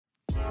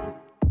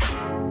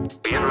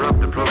We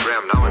interrupt the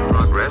program now in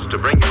progress to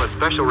bring you a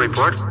special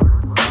report.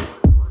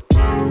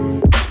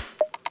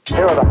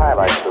 Here are the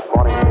highlights this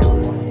morning's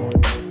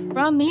news.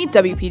 From the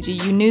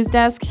WPGU News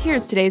Desk,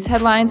 here's today's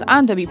headlines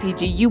on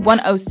WPGU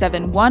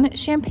 1071,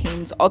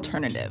 Champaign's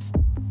Alternative.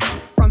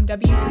 From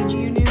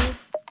WPGU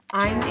News,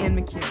 I'm Ann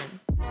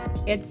McEwen.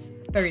 It's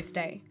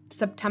Thursday,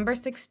 September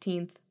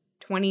 16th,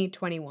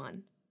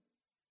 2021.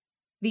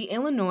 The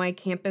Illinois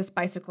Campus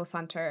Bicycle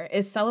Center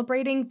is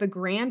celebrating the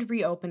grand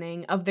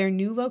reopening of their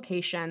new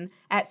location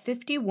at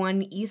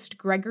 51 East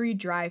Gregory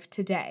Drive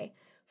today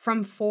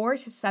from 4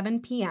 to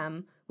 7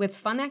 p.m. with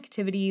fun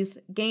activities,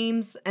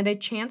 games, and a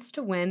chance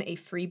to win a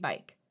free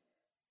bike.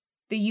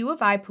 The U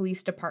of I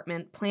Police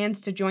Department plans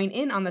to join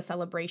in on the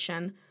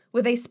celebration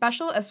with a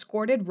special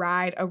escorted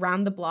ride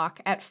around the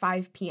block at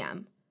 5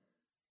 p.m.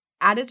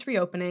 At its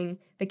reopening,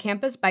 the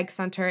Campus Bike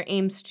Center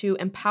aims to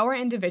empower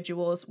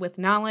individuals with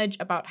knowledge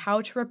about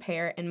how to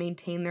repair and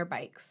maintain their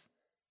bikes.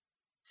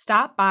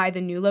 Stop by the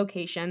new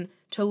location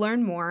to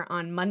learn more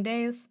on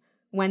Mondays,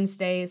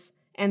 Wednesdays,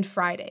 and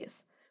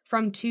Fridays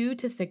from 2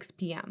 to 6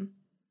 p.m.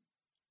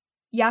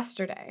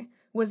 Yesterday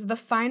was the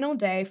final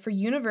day for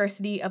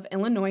University of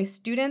Illinois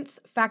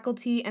students,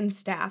 faculty, and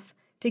staff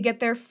to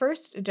get their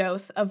first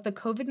dose of the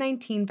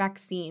COVID-19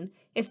 vaccine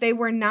if they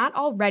were not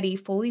already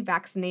fully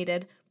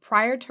vaccinated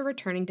prior to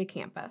returning to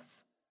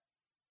campus.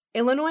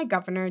 Illinois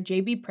Governor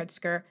J.B.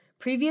 Pritzker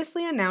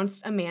previously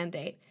announced a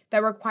mandate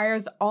that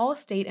requires all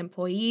state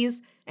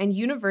employees and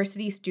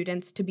university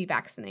students to be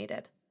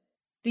vaccinated.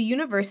 The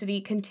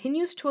university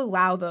continues to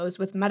allow those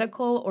with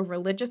medical or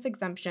religious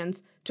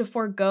exemptions to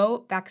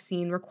forego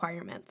vaccine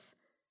requirements.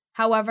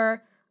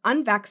 However,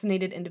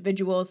 unvaccinated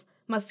individuals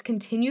must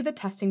continue the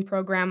testing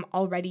program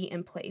already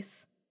in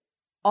place.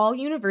 All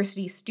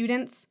university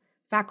students,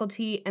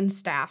 faculty, and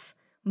staff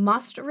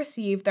must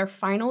receive their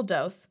final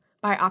dose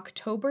by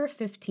October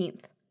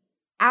 15th.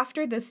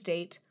 After this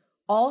date,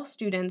 all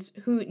students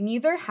who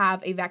neither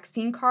have a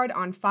vaccine card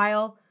on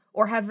file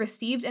or have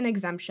received an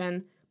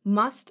exemption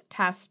must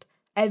test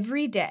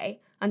every day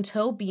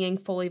until being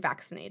fully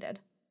vaccinated.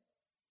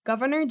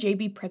 Governor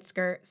J.B.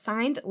 Pritzker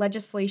signed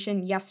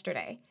legislation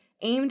yesterday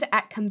aimed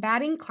at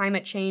combating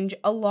climate change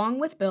along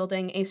with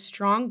building a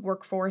strong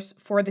workforce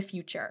for the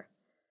future.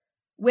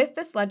 With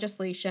this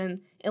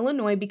legislation,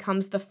 Illinois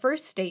becomes the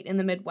first state in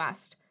the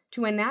Midwest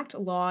to enact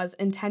laws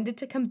intended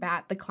to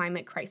combat the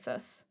climate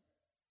crisis.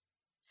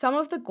 Some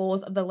of the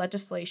goals of the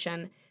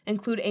legislation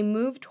include a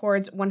move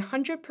towards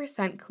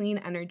 100% clean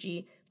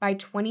energy by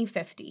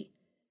 2050,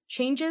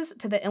 changes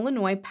to the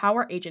Illinois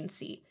Power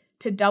Agency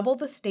to double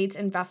the state's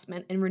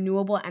investment in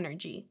renewable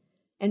energy,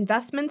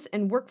 investments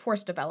in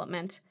workforce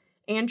development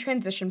and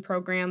transition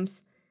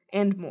programs,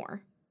 and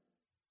more.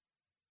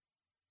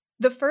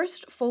 The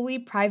first fully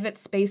private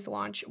space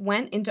launch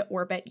went into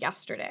orbit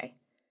yesterday.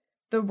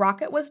 The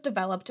rocket was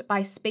developed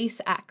by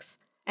SpaceX,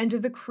 and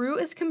the crew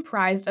is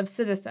comprised of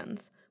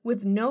citizens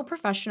with no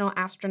professional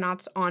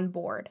astronauts on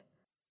board.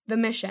 The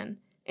mission,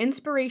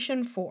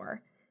 Inspiration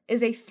 4,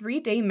 is a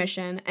 3-day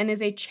mission and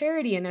is a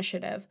charity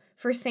initiative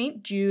for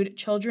St. Jude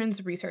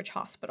Children's Research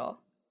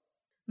Hospital.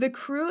 The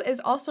crew is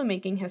also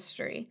making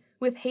history,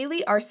 with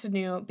Haley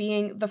Arsenault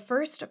being the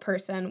first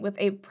person with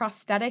a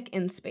prosthetic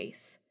in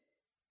space.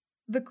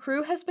 The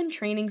crew has been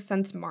training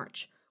since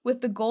March,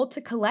 with the goal to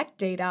collect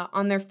data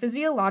on their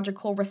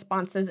physiological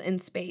responses in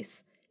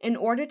space in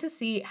order to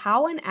see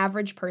how an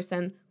average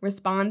person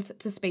responds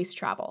to space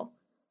travel.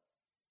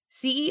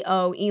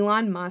 CEO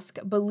Elon Musk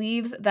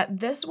believes that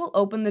this will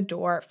open the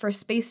door for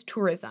space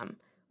tourism,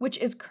 which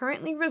is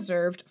currently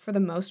reserved for the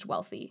most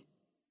wealthy.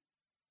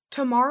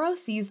 Tomorrow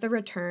sees the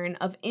return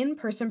of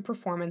in-person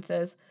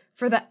performances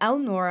for the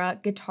Elnora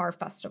Guitar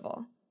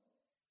Festival.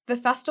 The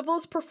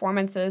festival's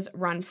performances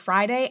run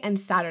Friday and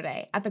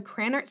Saturday at the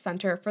Krannert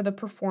Center for the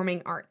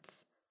Performing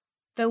Arts.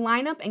 The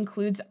lineup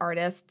includes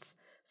artists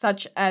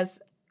such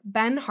as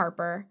Ben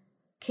Harper,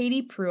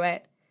 Katie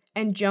Pruitt,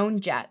 and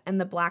Joan Jett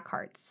and the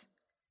Blackhearts.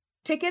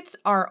 Tickets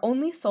are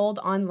only sold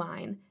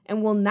online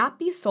and will not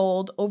be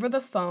sold over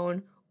the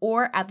phone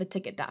or at the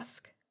ticket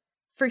desk.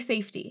 For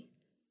safety,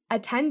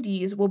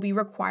 attendees will be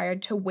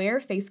required to wear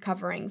face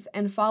coverings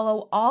and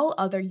follow all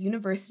other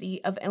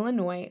University of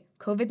Illinois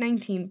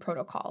COVID-19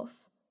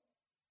 protocols.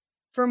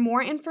 For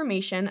more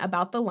information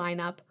about the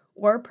lineup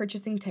or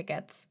purchasing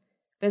tickets,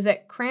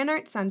 visit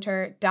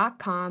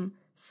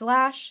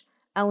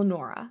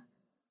cranartcenter.com/Elnora.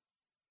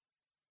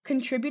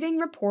 Contributing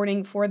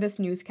reporting for this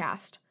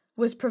newscast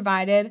was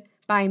provided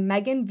by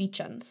Megan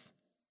Vichens,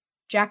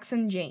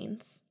 Jackson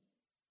Janes,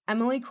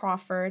 Emily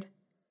Crawford,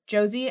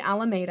 Josie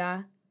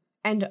Alameda,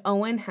 and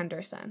Owen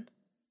Henderson.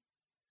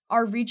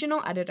 Our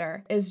regional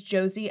editor is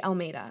Josie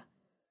Almeida.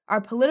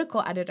 Our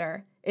political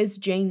editor is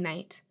Jane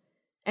Knight.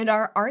 And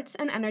our arts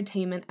and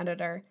entertainment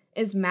editor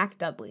is Mac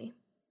Dudley.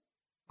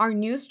 Our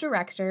news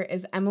director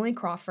is Emily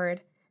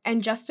Crawford,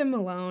 and Justin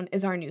Malone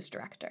is our news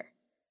director.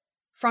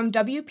 From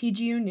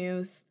WPGU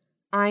News,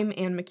 I'm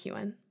Ann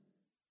McEwen.